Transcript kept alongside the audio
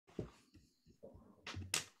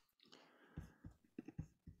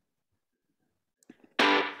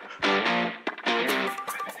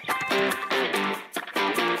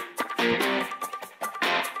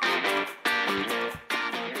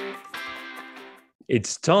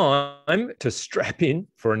It's time to strap in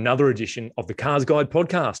for another edition of the CarsGuide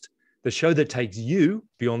Podcast, the show that takes you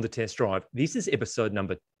beyond the test drive. This is episode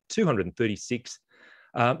number 236,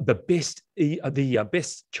 the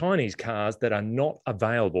best Chinese cars that are not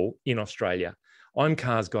available in Australia. I'm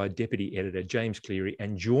CarsGuide Deputy Editor James Cleary,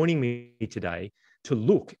 and joining me today to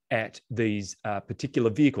look at these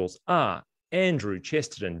particular vehicles are Andrew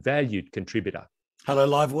Chesterton, valued contributor. Hello,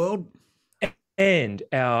 live world. And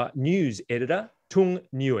our news editor, Tung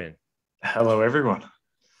Nguyen. Hello, everyone.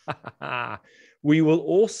 We will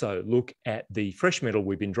also look at the fresh metal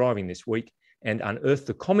we've been driving this week and unearth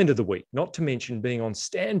the comment of the week, not to mention being on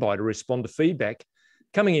standby to respond to feedback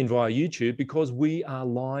coming in via YouTube because we are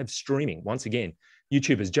live streaming. Once again,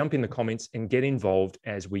 YouTubers, jump in the comments and get involved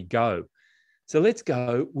as we go. So let's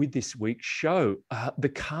go with this week's show, the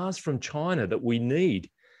cars from China that we need.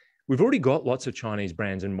 We've already got lots of Chinese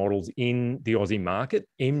brands and models in the Aussie market.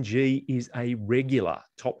 MG is a regular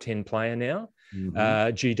top 10 player now.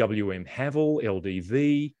 GWM Haval,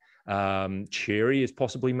 LDV, Cherry is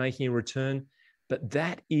possibly making a return. But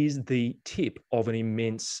that is the tip of an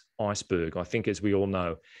immense iceberg, I think, as we all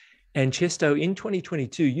know. And Chesto, in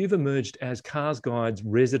 2022, you've emerged as CarsGuide's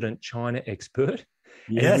resident China expert.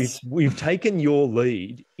 Yes. And we've taken your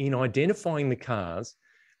lead in identifying the cars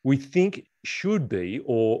we think should be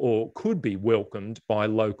or could be welcomed by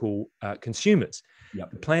local consumers. Yep.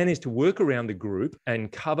 The plan is to work around the group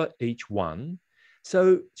and cover each one.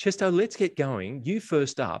 So, Chesto, let's get going. You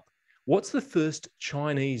first up. What's the first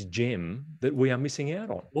Chinese gem that we are missing out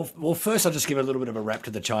on? Well, first, I'll just give a little bit of a wrap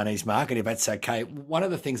to the Chinese market, if that's okay. One of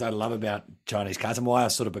the things I love about Chinese cars and why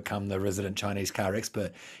I've sort of become the resident Chinese car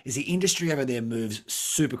expert is the industry over there moves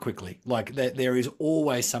super quickly. Like there is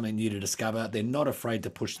always something new to discover. They're not afraid to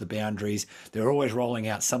push the boundaries. They're always rolling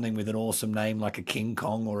out something with an awesome name like a King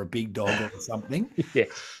Kong or a Big Dog or something. Yeah.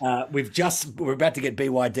 We're about to get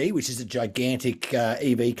BYD, which is a gigantic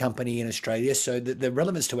EV company in Australia. So the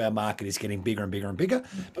relevance to our market is getting bigger and bigger and bigger,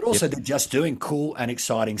 but also they're just doing cool and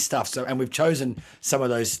exciting stuff. So, and we've chosen some of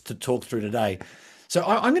those to talk through today. So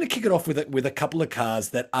I'm going to kick it off with a couple of cars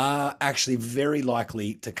that are actually very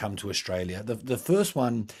likely to come to Australia. The first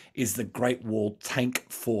one is the Great Wall Tank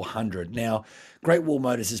 400. Now, Great Wall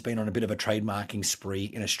Motors has been on a bit of a trademarking spree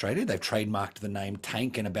in Australia. They've trademarked the name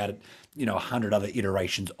Tank and about 100 other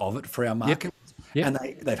iterations of it for our market. Yep. And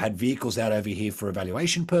they've had vehicles out over here for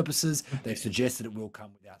evaluation purposes. They've suggested it will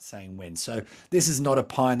come without saying when. So this is not a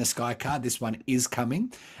pie in the sky car. This one is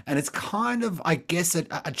coming. And it's kind of, I guess,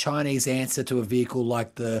 a Chinese answer to a vehicle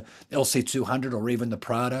like the LC200 or even the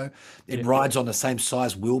Prado. It rides on the same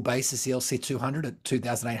size wheelbase as the LC200 at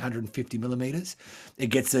 2,850 millimeters. It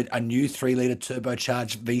gets a new 3-litre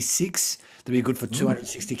turbocharged V6 to be good for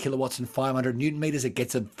 260 kilowatts and 500 newton meters. It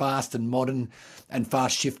gets a fast and modern and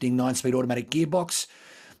fast shifting 9-speed automatic gearbox.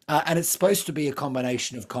 And it's supposed to be a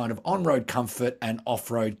combination of kind of on-road comfort and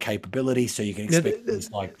off-road capability. So you can expect things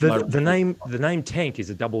like the name Tank is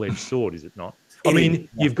a double-edged sword, is it not?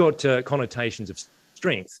 You've got connotations of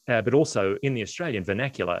strength, but also in the Australian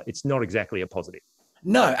vernacular, it's not exactly a positive.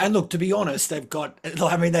 No, and look, to be honest, they've got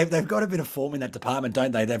a bit of form in that department,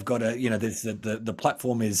 don't they? They've got there's the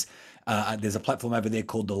platform is there's a platform over there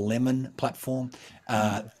called the Lemon platform,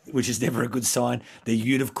 which is never a good sign. The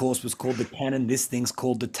Ute, of course, was called the Cannon. This thing's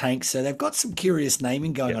called the Tank. So they've got some curious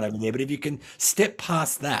naming going on over there. But if you can step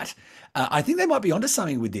past that, I think they might be onto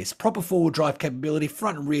something with this. Proper four-wheel drive capability,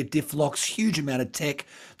 front and rear diff locks, huge amount of tech,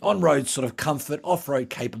 on-road sort of comfort, off-road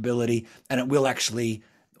capability, and it will actually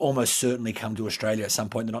almost certainly come to Australia at some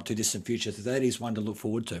point in the not too distant future. So that is one to look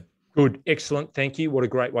forward to. Good. Excellent. Thank you. What a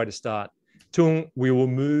great way to start. Tung, we will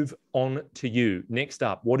move on to you. Next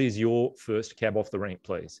up, what is your first cab off the rank,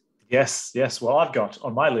 please? Yes. Well, I've got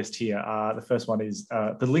on my list here, the first one is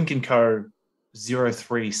the Lynk & Co.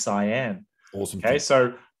 03 Cyan. Awesome. Okay,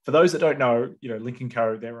 so for those that don't know, Lynk &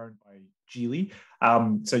 Co., they're owned by Geely.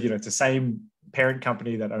 So, it's the same parent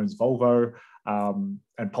company that owns Volvo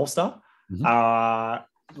and Polestar.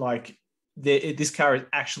 This car is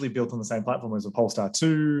actually built on the same platform as a Polestar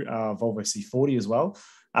 2, Volvo C40 as well.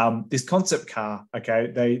 This concept car,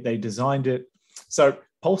 okay, they designed it. So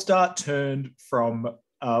Polestar turned from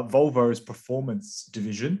Volvo's performance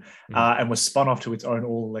division and was spun off to its own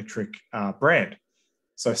all-electric brand.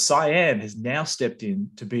 So Cyan has now stepped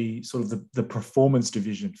in to be sort of the performance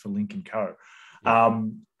division for Lynk & Co.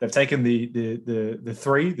 They've taken the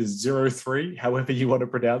 03, however you want to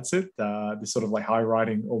pronounce it, this sort of like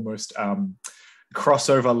high-riding, almost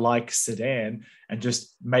crossover-like sedan, and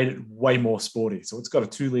just made it way more sporty. So it's got a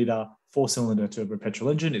 2-litre, 4-cylinder turbo petrol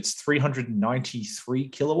engine. It's 393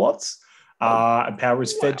 kilowatts, and power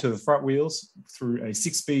is fed to the front wheels through a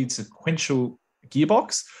 6-speed sequential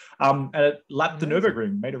gearbox. And it lapped the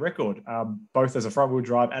Nürburgring, made a record, both as a front-wheel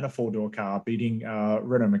drive and a four-door car, beating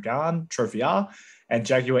Renault Megane Trophy R and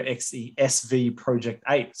Jaguar XE SV Project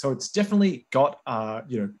 8. So it's definitely got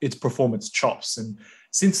its performance chops. And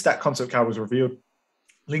since that concept car was revealed,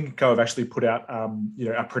 Lynk & Co have actually put out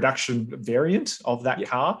a production variant of that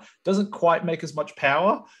car. Doesn't quite make as much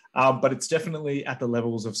power, but it's definitely at the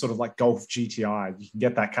levels of sort of like Golf GTI. You can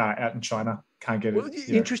get that car out in China, can't get it.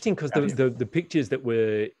 Interesting, because the pictures that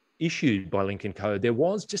were issued by Lynk & Co, there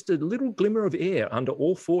was just a little glimmer of air under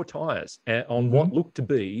all four tyres on what looked to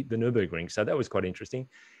be the Nürburgring. So that was quite interesting.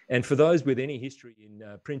 And for those with any history in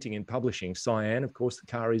printing and publishing, cyan, of course, the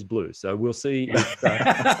car is blue. So we'll see if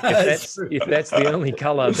that's the only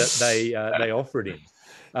colour that they offer it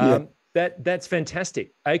in. That's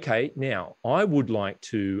fantastic. Okay, now I would like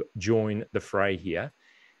to join the fray here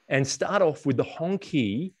and start off with the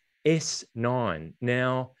Honky S9.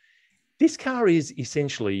 Now, this car is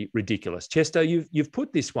essentially ridiculous. Chester, you've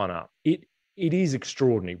put this one up. It is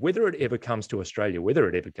extraordinary. Whether it ever comes to Australia, whether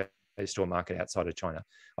it ever goes to a market outside of China,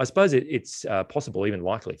 I suppose it's possible, even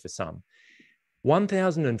likely for some.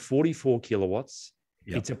 1,044 kilowatts.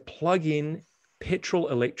 Yep. It's a plug-in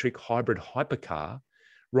petrol-electric hybrid hypercar,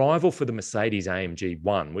 rival for the Mercedes AMG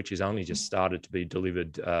 1, which has only just started to be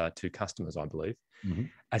delivered to customers, I believe.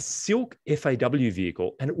 A Silk FAW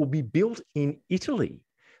vehicle, and it will be built in Italy.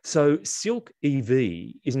 So Silk EV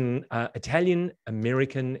is an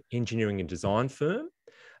Italian-American engineering and design firm.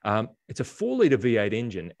 It's a 4-litre V8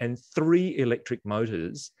 engine and 3 electric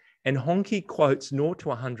motors, and Honky quotes 0 to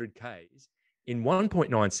 100 Ks in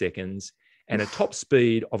 1.9 seconds and a top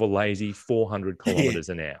speed of a lazy 400 kilometres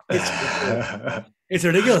an hour. It's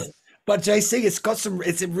ridiculous. But JC,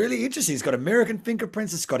 it's really interesting. It's got American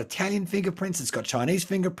fingerprints. It's got Italian fingerprints. It's got Chinese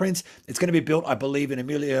fingerprints. It's going to be built, I believe, in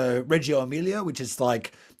Reggio Emilia, which is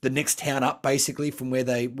like the next town up, basically, from where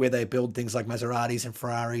they build things like Maseratis and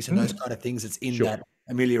Ferraris and those kind of things. It's in that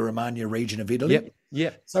Emilia-Romagna region of Italy.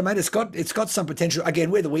 Yep. So, mate, it's got some potential. Again,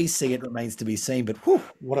 whether we see it remains to be seen, but whew,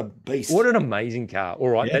 what a beast. What an amazing car. All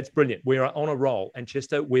right, that's brilliant. We're on a roll. And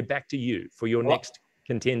Chester, we're back to you for your next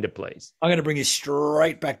contender, please. I'm going to bring you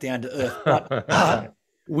straight back down to earth, but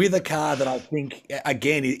with a car that I think,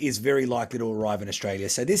 again, is very likely to arrive in Australia.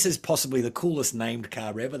 So this is possibly the coolest named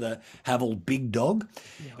car ever, the Haval Big Dog.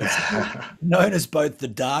 It's known as both the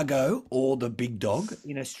Dargo or the Big Dog.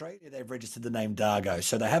 In Australia, they've registered the name Dargo.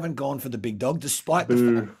 So they haven't gone for the Big Dog, despite the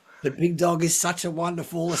fact the Big Dog is such a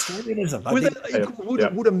wonderful Australianism.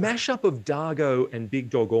 Would a mashup of Dargo and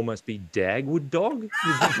Big Dog almost be Dagwood Dog?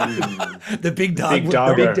 The Big Dog.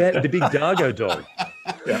 The Big Dargo Dog.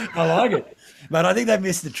 I like it. But I think they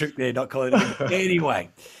missed the trick there, not calling it.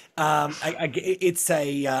 Anyway, it's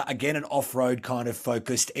again, an off-road kind of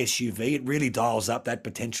focused SUV. It really dials up that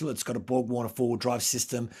potential. It's got a Borg-Warner four-wheel drive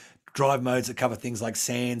system, drive modes that cover things like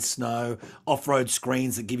sand, snow, off-road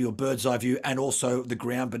screens that give you a bird's eye view, and also the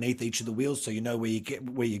ground beneath each of the wheels, so you know where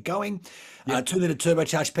you're going. 2-litre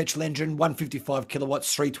turbocharged petrol engine, 155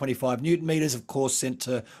 kilowatts, 325 newton meters, of course, sent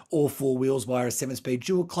to all four wheels via a 7-speed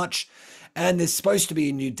dual clutch. And there's supposed to be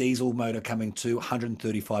a new diesel motor coming to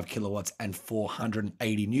 135 kilowatts and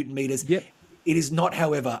 480 newton meters. Yep. It is not,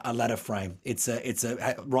 however, a ladder frame. It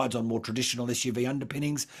rides on more traditional SUV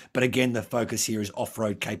underpinnings. But again, the focus here is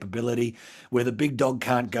off-road capability. Where the Big Dog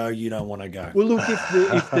can't go, you don't want to go. Well, look,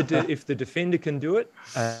 if the Defender can do it,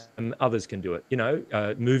 others can do it. You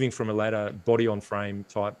know, moving from a ladder body-on-frame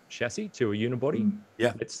type chassis to a unibody.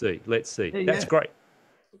 Let's see. That's great.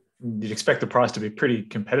 You'd expect the price to be pretty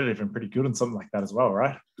competitive and pretty good on something like that as well,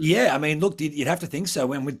 right? Yeah, I mean, look, you'd have to think so.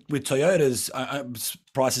 When with Toyota's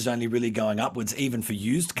prices only really going upwards, even for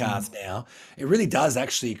used cars now, it really does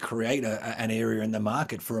actually create an area in the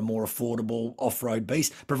market for a more affordable off-road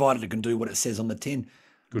beast, provided it can do what it says on the tin.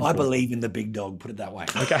 I believe in the Big Dog, put it that way.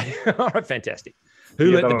 Okay, all right, fantastic.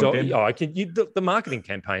 Who let the dog? The marketing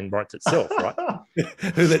campaign writes itself, right?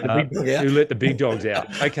 Who let the big dog out? Who let the big dogs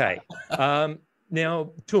out? Okay.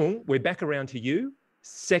 Now, Tung, we're back around to you.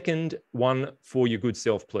 Second one for your good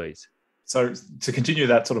self, please. So to continue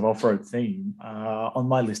that sort of off-road theme, on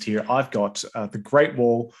my list here, I've got the Great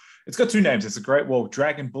Wall. It's got two names. It's the Great Wall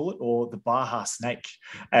Dragon Bullet or the Baja Snake.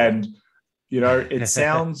 And, you know, it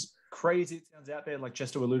sounds crazy. It sounds out there, like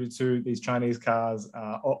Chester alluded to. These Chinese cars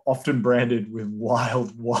are often branded with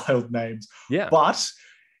wild names. Yeah. But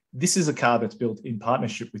this is a car that's built in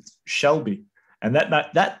partnership with Shelby. And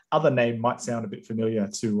that other name might sound a bit familiar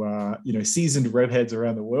to seasoned rev heads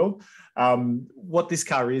around the world. What this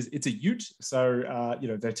car is, it's a ute. So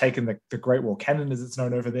they've taken the Great Wall Cannon, as it's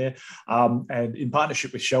known over there, and in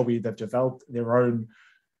partnership with Shelby, they've developed their own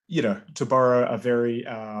to borrow a very,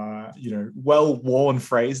 well-worn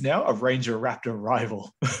phrase now, a Ranger Raptor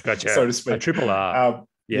rival, Gotcha. so to speak. A triple R.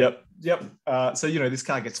 Yep. So, this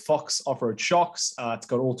car gets Fox off-road shocks. It's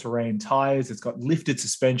got all-terrain tires. It's got lifted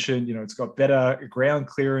suspension. It's got better ground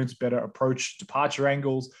clearance, better approach departure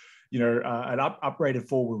angles, an upgraded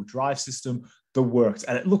four-wheel drive system, the works.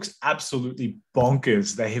 And it looks absolutely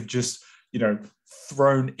bonkers. They have just,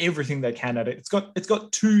 thrown everything they can at it. It's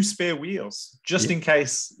got two spare wheels just in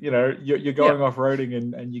case, you're going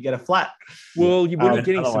off-roading and you get a flat. Well, you would be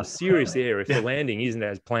getting some serious air if the landing isn't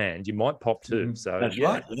as planned. You might pop too. So that's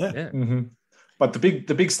right. Yeah. Mm-hmm. But the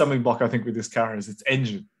big stumbling block, I think, with this car is its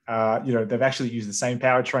engine. They've actually used the same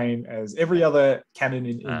powertrain as every other Canon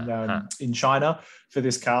in China for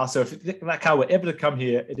this car. So if that car were ever to come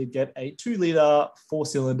here, it'd get a 2-liter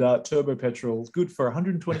 4-cylinder turbo petrol, good for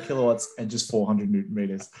 120 kilowatts and just 400 Newton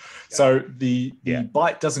meters. So the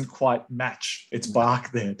bite doesn't quite match its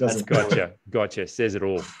bark there, does it? Gotcha. Says it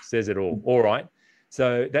all. All right.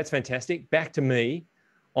 So that's fantastic. Back to me.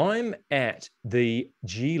 I'm at the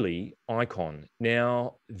Geely Icon.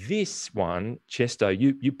 Now, this one, Chesto,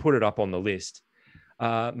 you put it up on the list,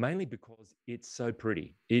 mainly because it's so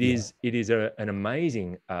pretty. It is an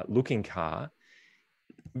amazing looking car,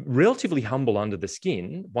 relatively humble under the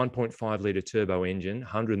skin, 1.5 litre turbo engine,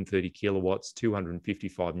 130 kilowatts,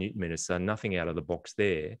 255 Newton meters, so nothing out of the box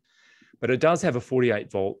there. But it does have a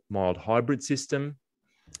 48-volt mild hybrid system,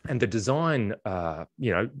 and the design,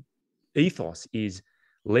 ethos is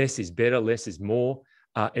less is better, less is more.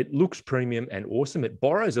 It looks premium and awesome. It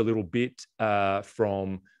borrows a little bit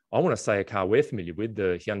from, I want to say, a car we're familiar with,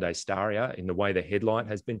 the Hyundai Staria, in the way the headlight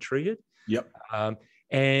has been treated. Yep.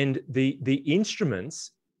 And the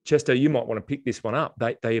instruments, Chesto, you might want to pick this one up.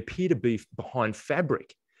 They appear to be behind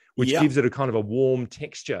fabric, which gives it a kind of a warm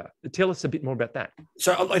texture. Tell us a bit more about that.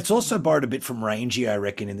 So it's also borrowed a bit from Rangy, I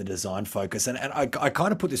reckon, in the design focus. And I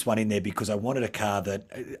kind of put this one in there because I wanted a car that,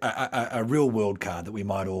 a real world car that we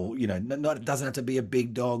might all, it doesn't have to be a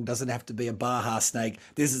big dog, doesn't have to be a Baja snake.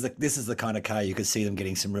 This is the kind of car you could see them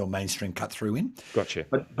getting some real mainstream cut through in. Gotcha.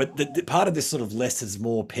 But the part of this sort of less is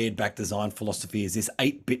more pared back design philosophy is this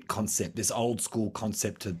 8-bit concept, this old school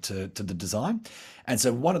concept to the design. And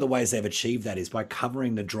so one of the ways they've achieved that is by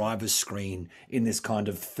covering the driver's screen in this kind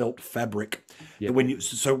of felt fabric. Yep.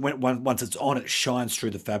 Once it's on, it shines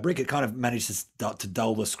through the fabric. It kind of manages to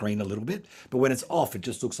dull the screen a little bit. But when it's off, it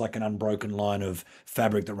just looks like an unbroken line of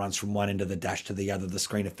fabric that runs from one end of the dash to the other. The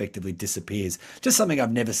screen effectively disappears. Just something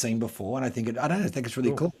I've never seen before. And I think it's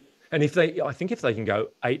really cool. And if they can go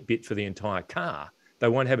 8-bit for the entire car, they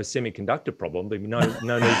won't have a semiconductor problem. There'll be no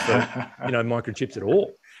need for microchips at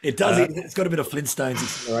all. It does. It's got a bit of Flintstones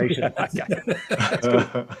acceleration.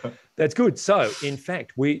 That's good. So, in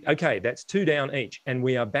fact, that's 2 down each, and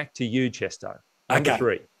we are back to you, Chesto. Number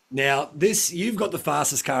 3. Now, you've got the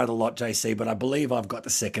fastest car of the lot, JC, but I believe I've got the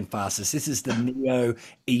second fastest. This is the Nio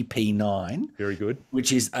EP9. Very good.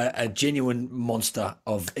 Which is a genuine monster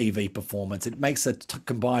of EV performance. It makes a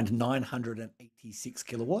combined 986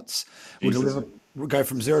 kilowatts. We'll go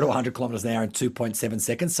from 0 to 100 kilometers an hour in 2.7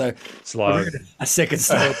 seconds. So slow. A second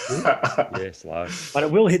slow. Yeah, slow. But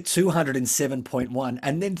it will hit 207.1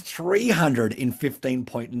 and then 300 in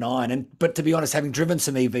 15.9. But to be honest, having driven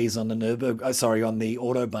some EVs on the on the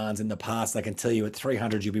Autobahns in the past, I can tell you at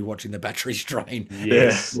 300 you'll be watching the batteries drain.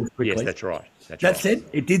 Yes, that's right. That said,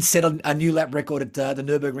 it did set a new lap record at the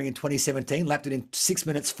Nürburgring in 2017, lapped it in 6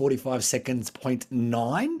 minutes, 45 seconds,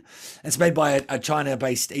 0.9. It's made by a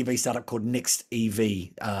China-based EV startup called Next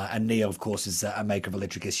EV, and Nio, of course, is a maker of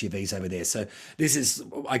electric SUVs over there. So this is,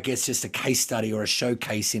 I guess, just a case study or a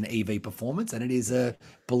showcase in EV performance, and it is a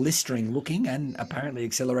blistering looking and apparently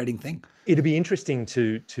accelerating thing. It'd be interesting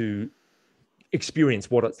to experience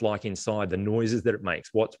what it's like inside, the noises that it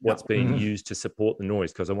makes, what's being used to support the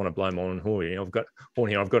noise, because I want to blow my own horn here. I've got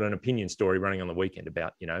an opinion story running on the weekend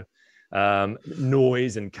about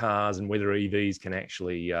noise and cars and whether EVs can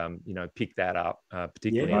actually pick that up,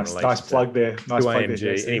 particularly nice plug there. Nice plug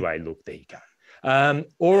there. Anyway, look, there you go.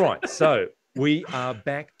 All right, so we are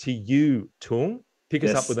back to you, Tung. Pick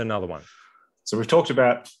us up with another one. So I've talked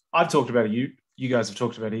about you guys have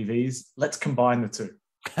talked about EVs. Let's combine the two.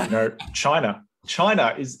 China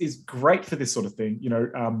is great for this sort of thing.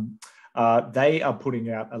 They are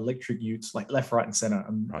putting out electric utes like left, right, and center.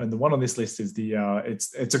 And the one on this list is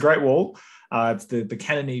it's a great wall. It's the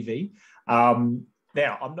Canon EV.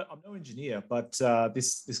 Now I'm no engineer, but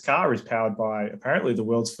this car is powered by apparently the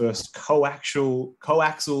world's first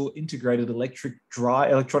coaxial integrated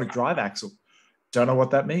electronic drive axle. Don't know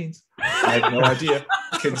what that means. I have no idea.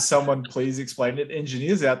 Can someone please explain it?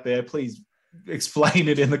 Engineers out there, please explain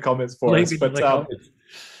it in the comments for us. But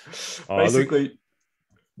Basically,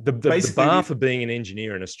 the bar for being an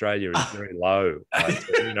engineer in Australia is very low.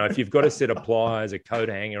 If you've got a set of pliers, a coat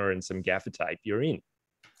hanger, and some gaffer tape, you're in.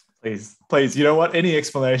 Please. You know what? Any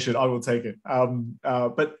explanation, I will take it.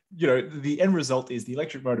 But the end result is the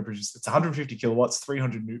electric motor produces. It's 150 kilowatts,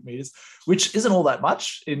 300 newton meters, which isn't all that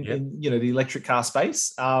much in the electric car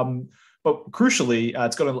space. But crucially,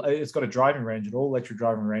 it's got a driving range, an all-electric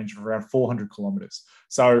driving range of around 400 kilometers.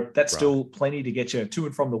 So that's still plenty to get you to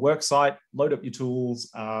and from the work site. Load up your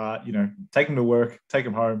tools, take them to work, take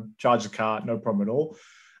them home, charge the car, no problem at all.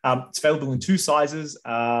 It's available in two sizes,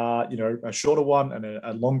 a shorter one and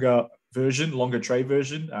a longer tray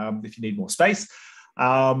version, if you need more space.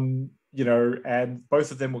 And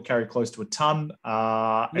both of them will carry close to a ton.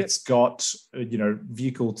 It's got,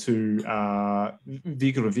 vehicle to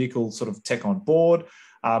vehicle sort of tech on board.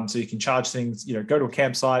 So you can charge things, go to a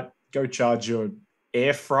campsite, go charge your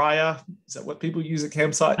air fryer. Is that what people use at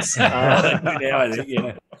campsites?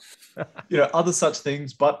 Other such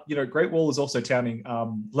things. But, Great Wall is also touting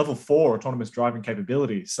level 4 autonomous driving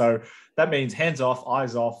capability. So that means hands off,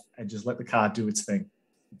 eyes off, and just let the car do its thing.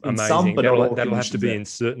 Amazing. That'll have to be in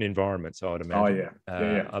certain environments, I would imagine. Oh,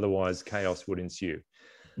 yeah. Otherwise, chaos would ensue.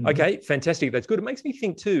 Mm-hmm. Okay, fantastic. That's good. It makes me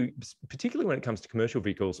think too, particularly when it comes to commercial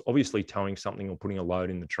vehicles, obviously towing something or putting a load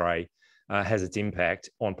in the tray has its impact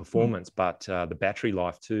on performance, but the battery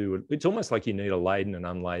life too. It's almost like you need a laden and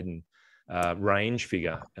unladen range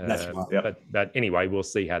figure. That's right. Yep. But anyway, we'll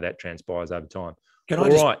see how that transpires over time. Can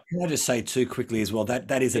I just say too quickly as well,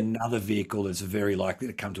 that is another vehicle that's very likely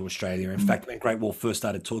to come to Australia. In fact, when Great Wall first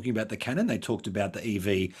started talking about the Canon, they talked about the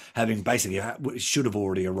EV having basically should have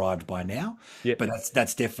already arrived by now. Yep. But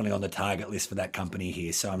that's definitely on the target list for that company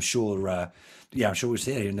here. So I'm sure, we'll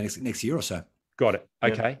see it in the next year or so. Got it.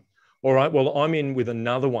 Okay. Yep. All right. Well, I'm in with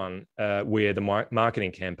another one where the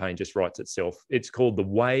marketing campaign just writes itself. It's called the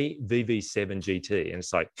Way VV7 GT. And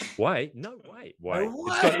it's like, Way? No way. Way.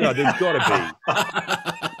 There's got to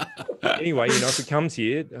be. Anyway, if it comes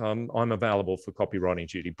here, I'm available for copywriting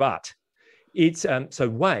duty. But it's so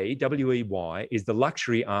Way, W-E-Y, is the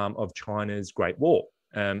luxury arm of China's Great Wall.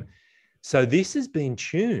 So this has been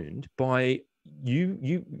tuned by...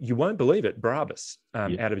 You won't believe it, Brabus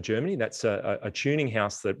out of Germany. That's a tuning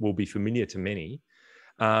house that will be familiar to many.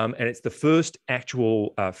 And it's the first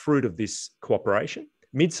actual fruit of this cooperation.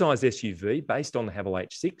 Mid-sized SUV based on the Haval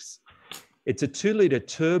H6. It's a 2-litre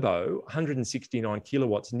turbo, 169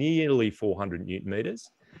 kilowatts, nearly 400 newton meters.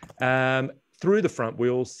 Through the front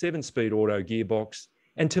wheels, 7-speed auto gearbox.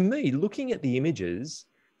 And to me, looking at the images,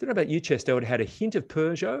 I don't know about you, Chesto, it had a hint of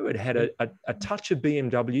Peugeot. It had a touch of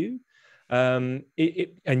BMW. And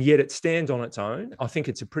yet it stands on its own. I think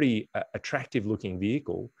it's a pretty attractive looking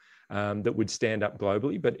vehicle that would stand up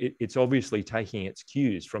globally, but it's obviously taking its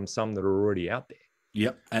cues from some that are already out there.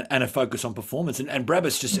 Yep, and a focus on performance. And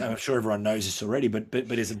Brabus, I'm sure everyone knows this already, but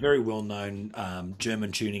is a very well-known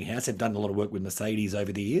German tuning house. They've done a lot of work with Mercedes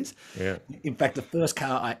over the years. Yeah. In fact, the first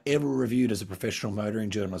car I ever reviewed as a professional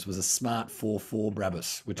motoring journalist was a Smart 4.4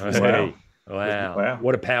 Brabus, which was... Wow.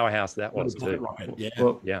 What a powerhouse that was too.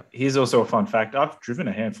 Here's also a fun fact. I've driven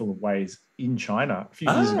a handful of Ways in China a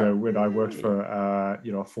few years ago when I worked for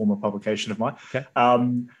a former publication of mine. Okay.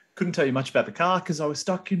 Couldn't tell you much about the car because I was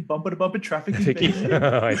stuck in bumper-to-bumper traffic.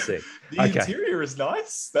 I see. The interior is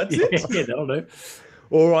nice. That's it. Yeah, that'll do.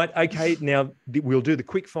 All right. Okay. Now we'll do the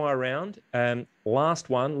quick fire round. Last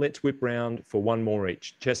one. Let's whip round for one more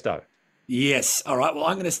each. Chesto. Yes. All right. Well,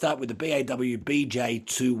 I'm going to start with the BAW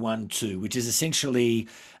BJ212, which is essentially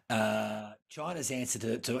China's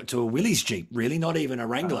answer to a Willys Jeep, really, not even a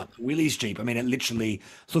Wrangler, Willys Jeep. I mean, it literally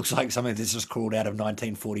looks like something that's just crawled out of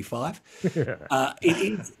 1945.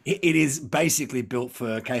 It is basically built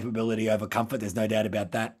for capability over comfort. There's no doubt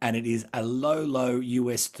about that. And it is a low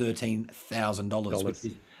US $13,000, which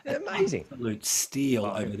is amazing. Absolute steal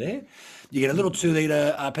over there. You get a little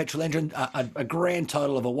 2-litre petrol engine, a grand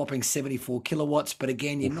total of a whopping 74 kilowatts. But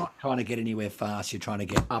again, you're not trying to get anywhere fast. You're trying to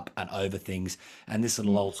get up and over things. And this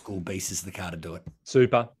little old school beast is the car to do it.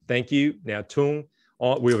 Super. Thank you. Now, Tung,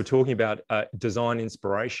 we were talking about design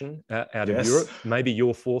inspiration out of Europe. Maybe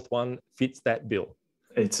your fourth one fits that bill.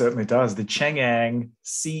 It certainly does. The Chang'an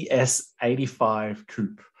CS85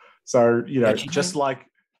 Coupe. So, just like...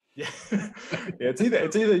 it's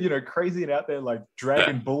either crazy and out there like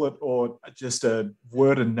Dragon Bullet or just a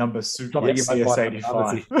word and number suit like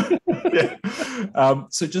CS85.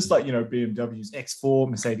 So just like BMW's X4,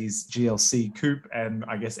 Mercedes GLC Coupe, and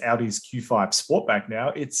I guess Audi's Q5 Sportback now,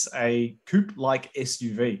 it's a coupe-like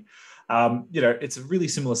SUV. It's a really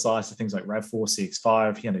similar size to things like RAV4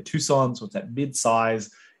 CX5, Hyundai Tucson, so it's that mid-size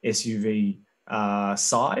SUV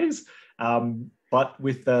size. but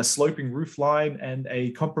with a sloping roofline and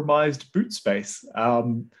a compromised boot space.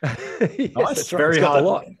 Yes, Nice. Very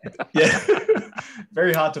hard. Yeah.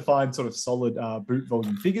 Very hard to find sort of solid boot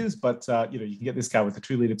volume figures, but you can get this car with a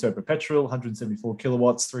 2-litre turbo petrol, 174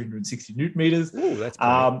 kilowatts, 360 newton meters. Ooh, that's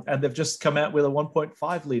and they've just come out with a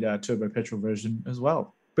 1.5-litre turbo petrol version as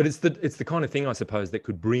well. But it's the kind of thing, I suppose, that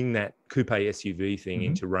could bring that coupe SUV thing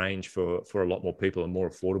into range for a lot more people, a more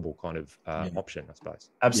affordable kind of option, I suppose.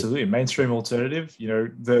 Absolutely. Mainstream alternative.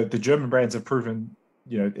 The German brands have proven,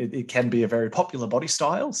 it can be a very popular body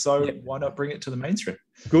style. So why not bring it to the mainstream?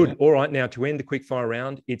 Good. All right. Now, to end the quickfire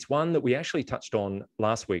round, it's one that we actually touched on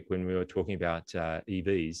last week when we were talking about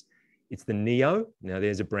EVs. It's the Nio. Now,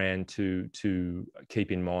 there's a brand to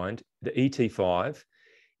keep in mind. The ET5.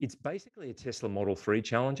 It's basically a Tesla Model 3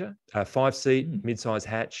 Challenger, a 5-seat, mid-size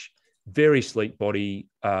hatch, very sleek body,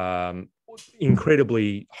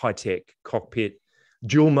 incredibly high-tech cockpit,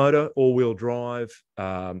 dual motor, all-wheel drive,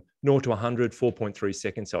 0 to 100, 4.3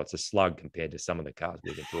 seconds. So it's a slug compared to some of the cars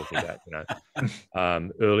we've been talking about,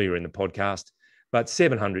 earlier in the podcast. But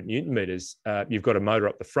 700 Newton meters. You've got a motor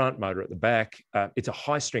up the front, motor at the back. It's a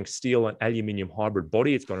high-strength steel and aluminium hybrid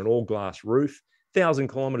body. It's got an all-glass roof, 1,000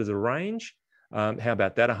 kilometers of range. How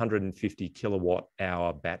about that? 150 kilowatt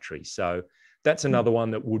hour battery. So that's another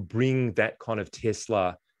one that would bring that kind of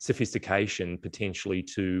Tesla sophistication potentially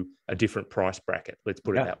to a different price bracket. Let's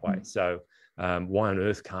put it that way. So why on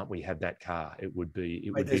earth can't we have that car? It would be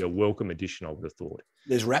a welcome addition, I would have thought.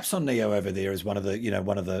 There's Raps on Nio over there as one of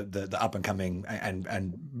the up and coming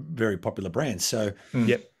and very popular brands. So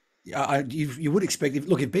yep. You would expect if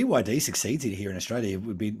BYD succeeds here in Australia, it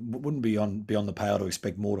wouldn't be on the pale to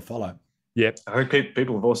expect more to follow. Yep. I think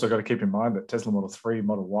people have also got to keep in mind that Tesla Model 3,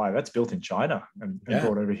 Model Y, that's built in China and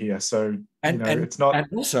brought over here. So, it's not. And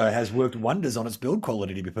also has worked wonders on its build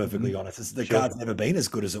quality, to be perfectly honest. The car's never been as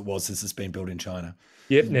good as it was since it's been built in China.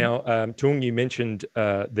 Yep. Now, Tung, you mentioned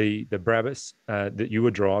the Brabus that you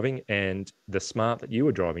were driving and the Smart that you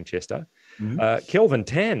were driving, Chester. Kelvin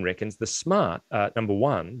Tan reckons the Smart, number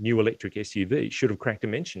one, new electric SUV, should have cracked a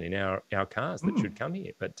mention in our cars that should come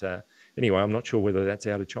here. But anyway, I'm not sure whether that's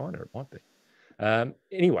out of China. It might be.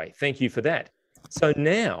 Anyway, thank you for that. So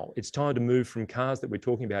now it's time to move from cars that we're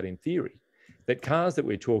talking about in theory, that cars that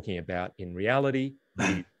we're talking about in reality,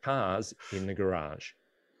 the cars in the garage.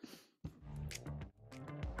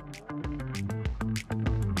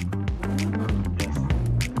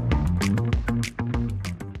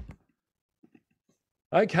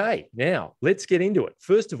 Okay, now let's get into it.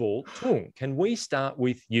 First of all, Tung, can we start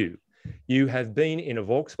with you? You have been in a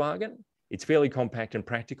Volkswagen. It's fairly compact and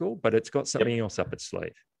practical, but it's got something else up its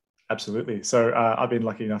sleeve. Absolutely. So I've been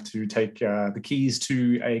lucky enough to take the keys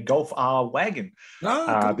to a Golf R wagon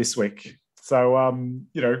this week. So,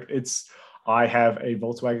 I have a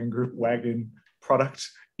Volkswagen Group wagon product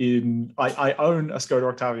I own a Skoda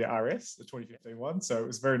Octavia RS, the 2015 one. So it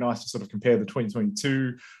was very nice to sort of compare the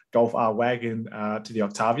 2022 Golf R wagon to the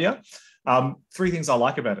Octavia. 3 things I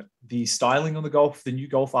like about it. The styling on the new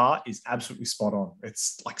Golf R is absolutely spot on.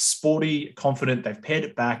 It's like sporty, confident. They've pared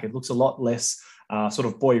it back. It looks a lot less sort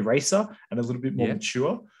of boy racer and a little bit more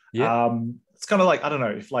mature. Yeah. It's kind of like,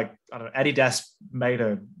 if Adidas made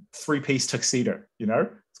a 3-piece tuxedo,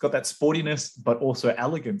 it's got that sportiness, but also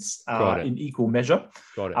elegance in equal measure.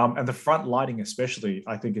 Got it. And the front lighting especially,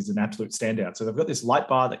 I think, is an absolute standout. So they've got this light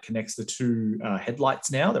bar that connects the 2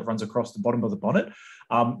 headlights now that runs across the bottom of the bonnet.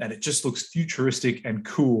 And it just looks futuristic and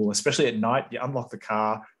cool, especially at night. You unlock the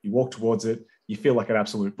car, you walk towards it, you feel like an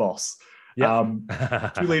absolute boss. Yep.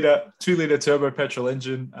 2-litre turbo petrol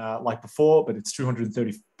engine like before, but it's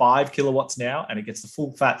 235 kilowatts now, and it gets the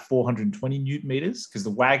full fat 420 newton meters because the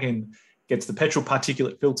wagon gets the petrol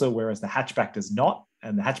particulate filter, whereas the hatchback does not,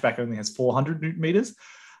 and the hatchback only has 400 newton meters.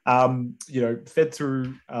 Fed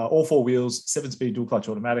through all 4 wheels, 7-speed dual clutch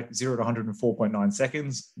automatic, 0 to 104.9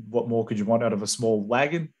 seconds. What more could you want out of a small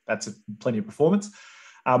wagon? That's plenty of performance.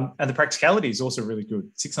 And the practicality is also really good.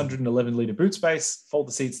 611 litre boot space, fold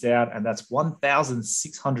the seats down, and that's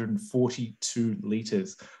 1,642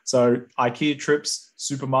 litres. So IKEA trips,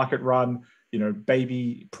 supermarket run,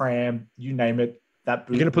 baby pram, you name it. That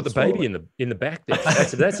boot. You're going to put the baby in the back there.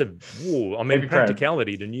 That's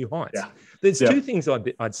practicality to new heights. Yeah. There's 2 things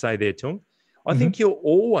I'd say there, Tung. I think you're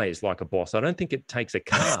always like a boss. I don't think it takes a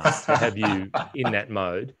car to have you in that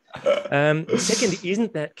mode. Second,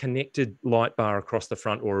 isn't that connected light bar across the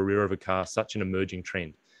front or a rear of a car such an emerging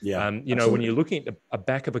trend? Yeah. When you're looking at a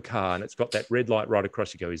back of a car and it's got that red light right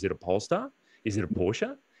across, you go, is it a Polestar? Is it a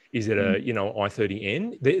Porsche? Is it a,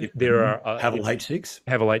 i30N? There are Haval H6.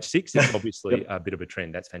 Haval H6 is obviously a bit of a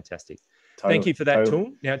trend. That's fantastic. Thank you for that,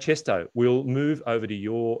 Tung. Now, Chesto, we'll move over to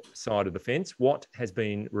your side of the fence. What has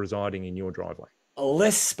been residing in your driveway?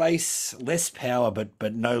 Less space, less power,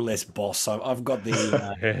 but no less boss. So I've got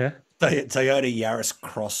the Toyota Yaris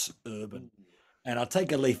Cross Urban. And I'll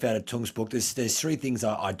take a leaf out of Tung's book. There's three things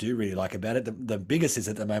I do really like about it. The biggest is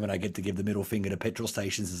at the moment I get to give the middle finger to petrol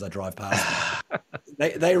stations as I drive past.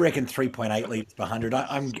 They reckon 3.8 litres per 100.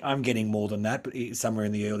 I'm getting more than that, but somewhere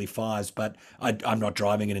in the early fives. But I'm not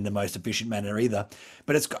driving it in the most efficient manner either.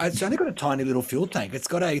 But it's only got a tiny little fuel tank. It's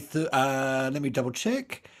got let me double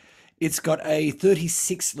check. It's got a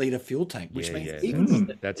 36-litre fuel tank, which means even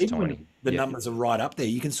when the numbers are right up there,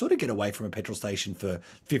 you can sort of get away from a petrol station for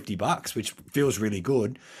 $50, which feels really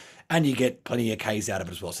good. And you get plenty of Ks out of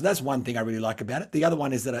it as well. So that's one thing I really like about it. The other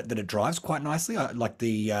one is that it drives quite nicely. I like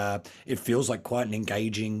it feels like quite an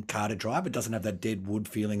engaging car to drive. It doesn't have that dead wood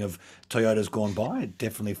feeling of Toyota's gone by. It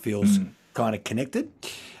definitely feels kind of connected.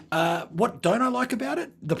 What don't I like about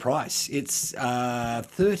it? The price. It's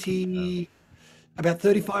about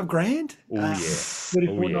 35 grand. Oh, yeah.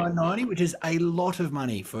 34,990, which is a lot of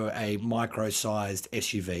money for a micro-sized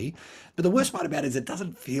SUV. But the worst part about it is it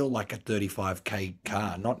doesn't feel like a 35k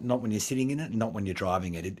car. Not when you're sitting in it, not when you're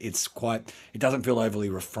driving it. It doesn't feel overly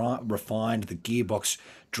refined. The gearbox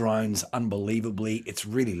drones unbelievably. It's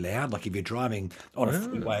really loud. Like if you're driving on a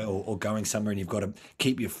freeway or going somewhere and you've got to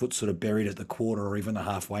keep your foot sort of buried at the quarter or even the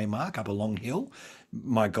halfway mark up a long hill,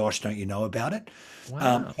 my gosh, don't you know about it?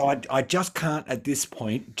 Wow. So I just can't at this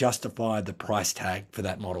point justify the price tag for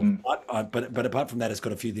that model. But apart from that, it's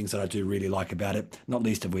got a few things that I do really like about it, not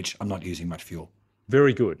least of which I'm not using much fuel.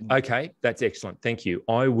 Very good. Okay, that's excellent. Thank you.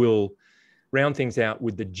 I will round things out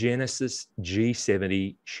with the Genesis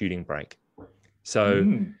G70 shooting brake. So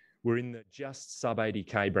we're in the just sub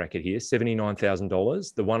 80K bracket here,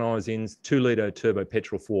 $79,000. The one I was in is 2-litre turbo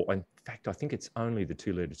petrol 4. In fact, I think it's only the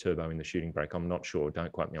 2-litre turbo in the shooting brake. I'm not sure.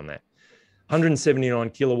 Don't quote me on that. 179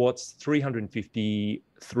 kilowatts,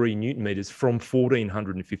 353 Newton meters from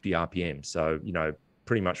 1,450 RPM. So,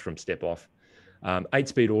 pretty much from step off.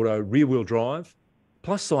 8-speed auto, rear-wheel drive.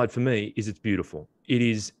 Plus side for me is it's beautiful. It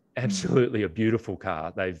is absolutely a beautiful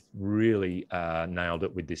car. They've really nailed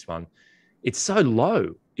it with this one. It's so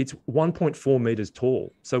low. It's 1.4 meters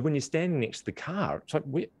tall. So when you're standing next to the car, it's like,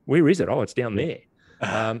 where is it? Oh, it's down there.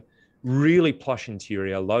 Really plush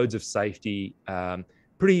interior, loads of safety,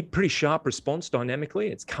 pretty sharp response dynamically.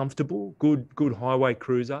 It's comfortable, good highway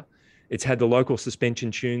cruiser. It's had the local suspension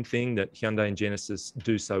tune thing that Hyundai and Genesis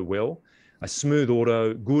do so well. A smooth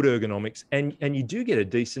auto, good ergonomics, and you do get a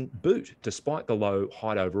decent boot despite the low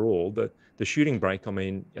height overall. The shooting brake, I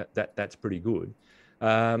mean, that's pretty good.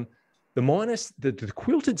 The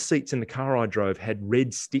quilted seats in the car I drove had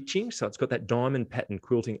red stitching, so it's got that diamond pattern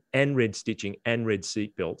quilting and red stitching and red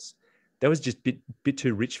seat belts. That was just a bit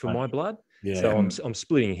too rich for my blood. Yeah. So I'm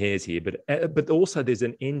splitting hairs here, but also there's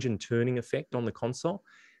an engine turning effect on the console.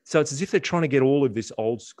 So it's as if they're trying to get all of this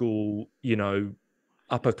old school,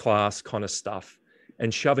 upper class kind of stuff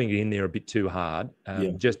and shoving it in there a bit too hard,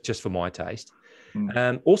 just for my taste.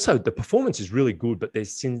 Also, the performance is really good, but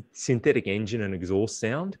there's synthetic engine and exhaust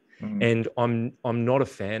sound, and I'm not a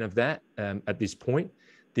fan of that at this point.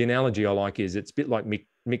 The analogy I like is it's a bit like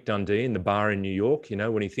Mick Dundee in the bar in New York,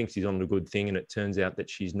 when he thinks he's on the good thing and it turns out that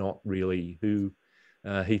she's not really who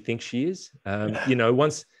he thinks she is.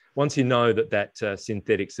 Once you know that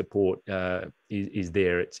synthetic support is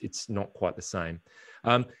there, it's not quite the same.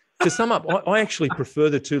 To sum up, I actually prefer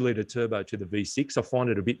the 2-litre turbo to the V6. I find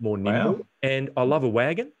it a bit more nimble, and I love a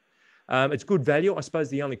wagon. It's good value. I suppose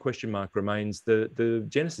the only question mark remains the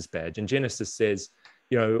Genesis badge. And Genesis says,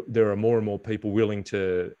 there are more and more people willing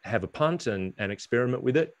to have a punt and experiment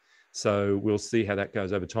with it. So we'll see how that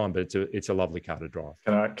goes over time. But it's a lovely car to drive.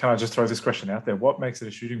 Can I just throw this question out there? What makes it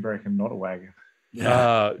a shooting brake and not a wagon?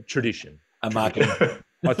 Tradition. Marketing.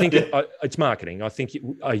 I think it's marketing. I think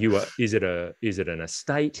is it an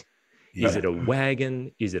estate? Yeah. Is it a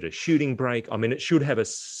wagon? Is it a shooting brake? I mean, it should have a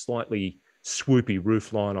slightly swoopy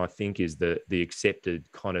roof line, I think, is the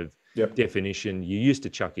accepted kind of definition. You used to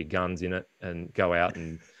chuck your guns in it and go out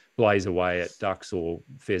and blaze away at ducks or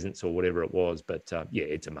pheasants or whatever it was. But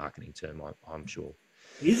it's a marketing term, I'm sure.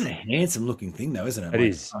 It is a handsome looking thing though, isn't it?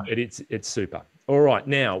 It is. It's super. All right.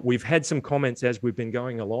 Now, we've had some comments as we've been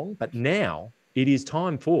going along, but now it is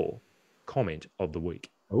time for comment of the week.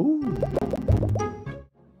 Ooh.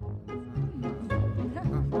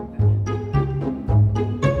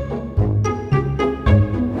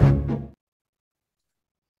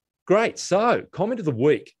 Great. So, comment of the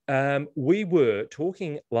week. We were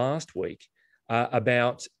talking last week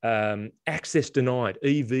about access denied,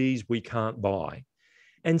 EVs we can't buy.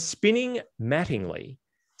 And Spinning Mattingly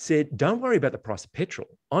said, don't worry about the price of petrol.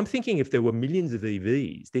 I'm thinking if there were millions of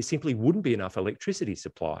EVs, there simply wouldn't be enough electricity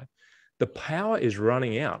supply. The power is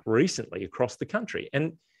running out recently across the country.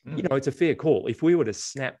 And, you know, it's a fair call. If we were to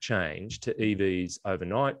snap change to EVs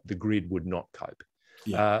overnight, the grid would not cope.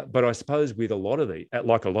 Yeah. But I suppose with a lot of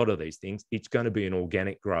these things, it's going to be an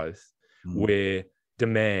organic growth where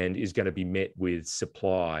demand is going to be met with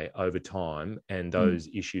supply over time, and those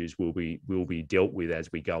issues will be dealt with as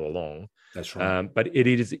we go along. That's right. But it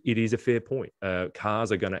is a fair point.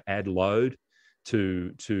 Cars are going to add load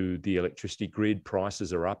to the electricity grid.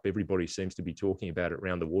 Prices are up. Everybody seems to be talking about it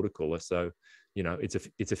around the water cooler. So, you know,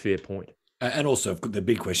 it's a fair point. And also the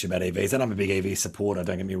big question about EVs, and I'm a big EV supporter,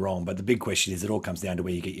 don't get me wrong, but the big question is it all comes down to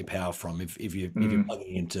where you get your power from. If you're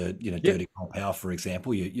plugging into, you know, dirty coal power, for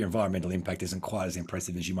example, your environmental impact isn't quite as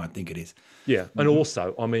impressive as you might think it is. Yeah. And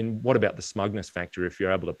also, I mean, what about the smugness factor if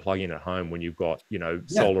you're able to plug in at home when you've got, you know,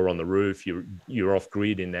 solar on the roof, you're off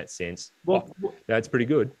grid in that sense? Well, that's pretty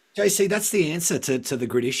good. JC, that's the answer to the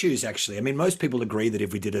grid issues, actually. I mean, most people agree that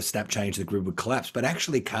if we did a snap change, the grid would collapse, but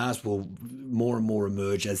actually cars will more and more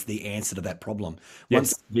emerge as the answer to that problem.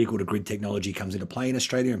 Once vehicle-to-grid technology comes into play in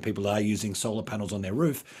Australia and people are using solar panels on their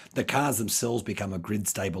roof, the cars themselves become a grid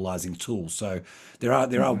stabilizing tool. So there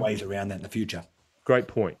are ways around that in the future. Great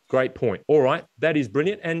point. Great point. All right. That is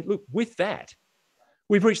brilliant. And look, with that,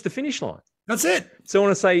 we've reached the finish line. That's it. So I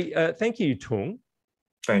want to say thank you, Tung.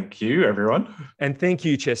 Thank you, everyone. And thank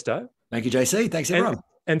you, Chesto. Thank you, JC. Thanks, everyone.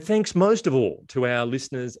 And thanks most of all to our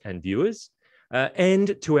listeners and viewers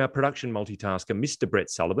and to our production multitasker, Mr.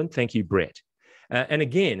 Brett Sullivan. Thank you, Brett. And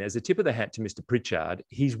again, as a tip of the hat to Mr. Pritchard,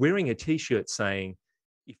 he's wearing a T-shirt saying,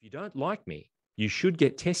 if you don't like me, you should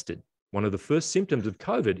get tested. One of the first symptoms of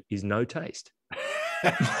COVID is no taste.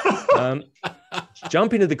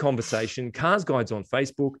 Jump into the conversation, Cars Guides on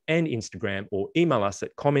Facebook and Instagram, or email us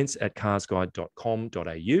at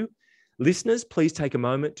comments@carsguide.com.au. Listeners, please take a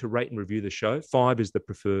moment to rate and review the show. 5 is the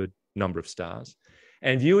preferred number of stars.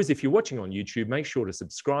 And viewers, if you're watching on YouTube, make sure to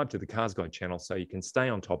subscribe to the Cars Guide channel so you can stay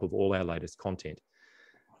on top of all our latest content.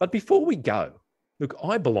 But before we go, look,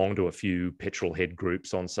 I belong to a few petrol head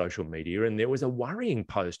groups on social media, and there was a worrying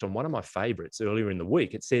post on one of my favorites earlier in the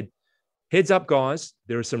week. It said, heads up, guys,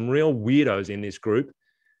 there are some real weirdos in this group.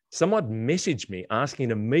 Someone messaged me asking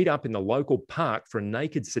to meet up in the local park for a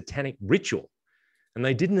naked satanic ritual, and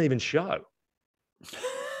they didn't even show.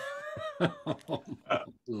 Oh,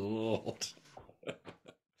 Lord.